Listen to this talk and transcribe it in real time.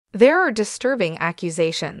There are disturbing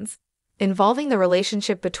accusations involving the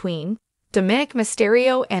relationship between Dominik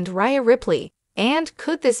Mysterio and Rhea Ripley, and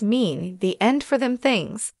could this mean the end for them?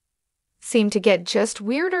 Things seem to get just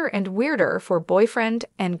weirder and weirder for boyfriend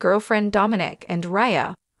and girlfriend Dominik and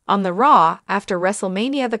Rhea on the Raw after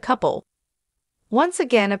WrestleMania. The couple once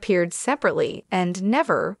again appeared separately and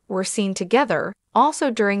never were seen together.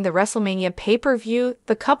 Also during the WrestleMania pay-per-view,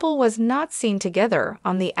 the couple was not seen together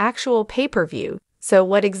on the actual pay-per-view. So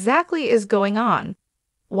what exactly is going on?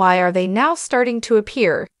 Why are they now starting to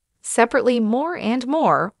appear separately more and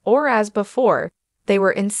more, or as before, they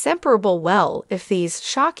were inseparable? Well, if these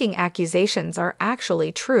shocking accusations are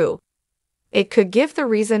actually true, it could give the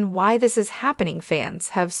reason why this is happening. Fans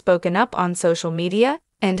have spoken up on social media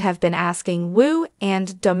and have been asking Wu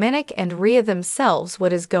and Dominik and Rhea themselves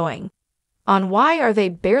what is going on. Why are they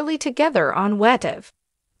barely together on WTF?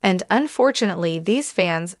 And unfortunately, these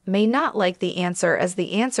fans may not like the answer, as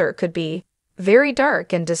the answer could be very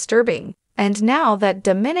dark and disturbing. And now that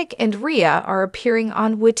Dominik and Rhea are appearing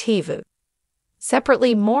on WTF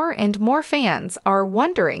separately, more and more fans are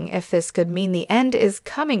wondering if this could mean the end is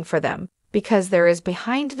coming for them, because there is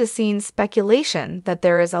behind-the-scenes speculation that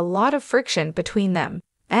there is a lot of friction between them,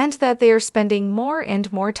 and that they are spending more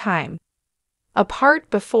and more time apart.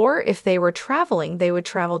 Before, if they were traveling, they would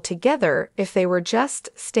travel together. If they were just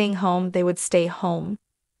staying home, they would stay home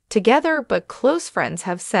together. But close friends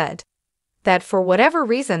have said that for whatever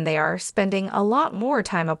reason they are spending a lot more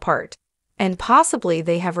time apart, and possibly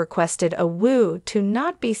they have requested a Wu to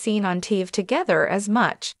not be seen on TV together as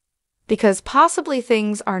much, because possibly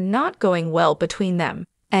things are not going well between them,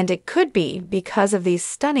 and it could be because of these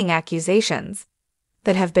stunning accusations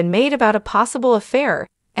that have been made about a possible affair,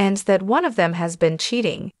 and that one of them has been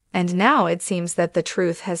cheating. And now it seems that the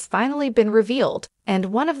truth has finally been revealed, and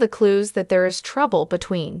one of the clues that there is trouble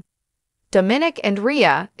between Dominik and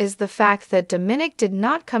Rhea is the fact that Dominik did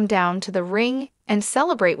not come down to the ring and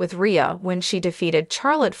celebrate with Rhea when she defeated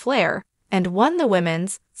Flair and won the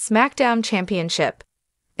Women's SmackDown Championship.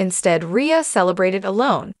 Instead, Rhea celebrated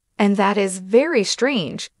alone, and that is very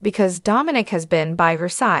strange because Dominik has been by her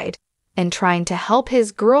side and trying to help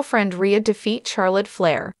his girlfriend Rhea defeat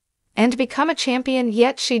Flair and become a champion,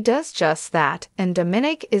 yet she does just that, and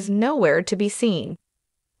Dominik is nowhere to be seen.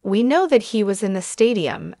 We know that he was in the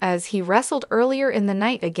stadium as he wrestled earlier in the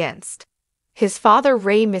night against his father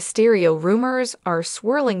Rey Mysterio. Rumors are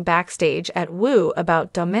swirling backstage at Wu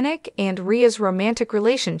about Dominik and Rhea's romantic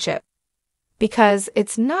relationship, because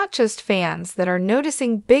it's not just fans that are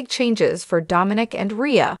noticing big changes for Dominik and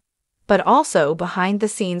Rhea, but also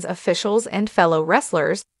behind-the-scenes officials and fellow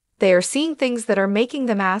wrestlers. They are seeing things that are making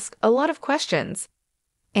them ask a lot of questions.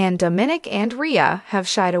 And Dominik and Rhea have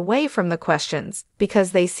shied away from the questions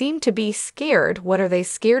because they seem to be scared. What are they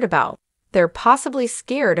scared about? They're possibly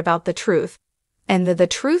scared about the truth. And the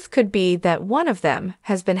truth could be that one of them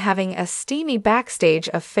has been having a steamy backstage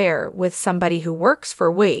affair with somebody who works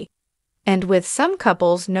for Wu. And with some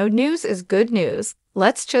couples, no news is good news.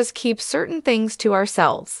 Let's just keep certain things to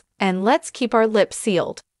ourselves, and let's keep our lips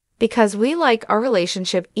sealed, because we like our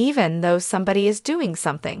relationship even though somebody is doing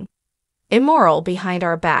something immoral behind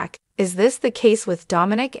our back. Is this the case with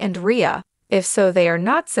Dominik and Rhea? If so, they are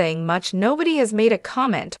not saying much. Nobody has made a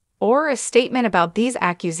comment or a statement about these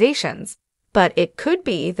accusations, but it could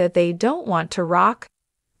be that they don't want to rock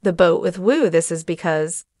the boat with Wu. This is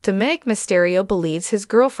because Dominik Mysterio believes his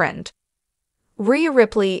girlfriend Rhea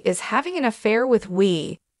Ripley is having an affair with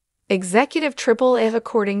Wu executive Triple H.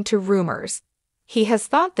 According to rumors, he has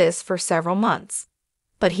thought this for several months,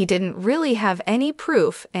 but he didn't really have any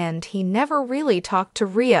proof, and he never really talked to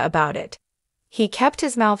Rhea about it. He kept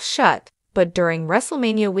his mouth shut, but during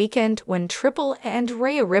WrestleMania weekend when Triple H and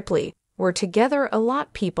Rhea Ripley were together, a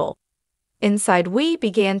lot people inside Wu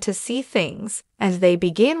began to see things, and they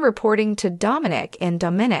began reporting to Dominik, and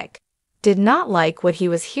Dominik did not like what he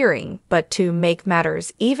was hearing, but to make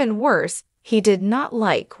matters even worse, he did not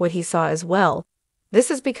like what he saw as well.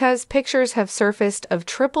 This is because pictures have surfaced of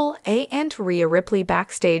Triple H and Rhea Ripley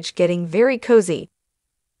backstage getting very cozy.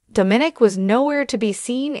 Dominik was nowhere to be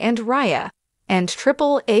seen, and Rhea and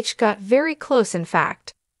Triple H got very close. In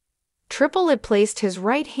fact, Triple H placed his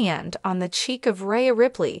right hand on the cheek of Rhea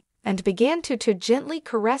Ripley and began to gently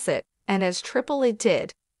caress it, and as Triple H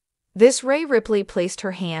did this, Rhea Ripley placed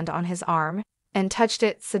her hand on his arm and touched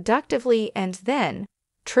it seductively, and then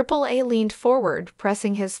Triple H leaned forward,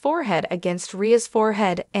 pressing his forehead against Rhea's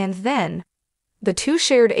forehead, and then the two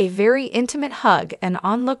shared a very intimate hug, and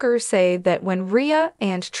onlookers say that when Rhea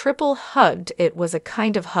and Triple hugged, it was a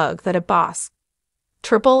kind of hug that a boss,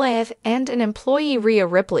 Triple H, and an employee, Rhea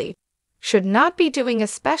Ripley, should not be doing,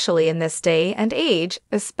 especially in this day and age,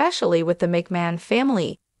 especially with the McMahon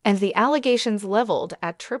family and the allegations leveled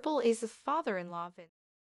at Triple H's father-in-law.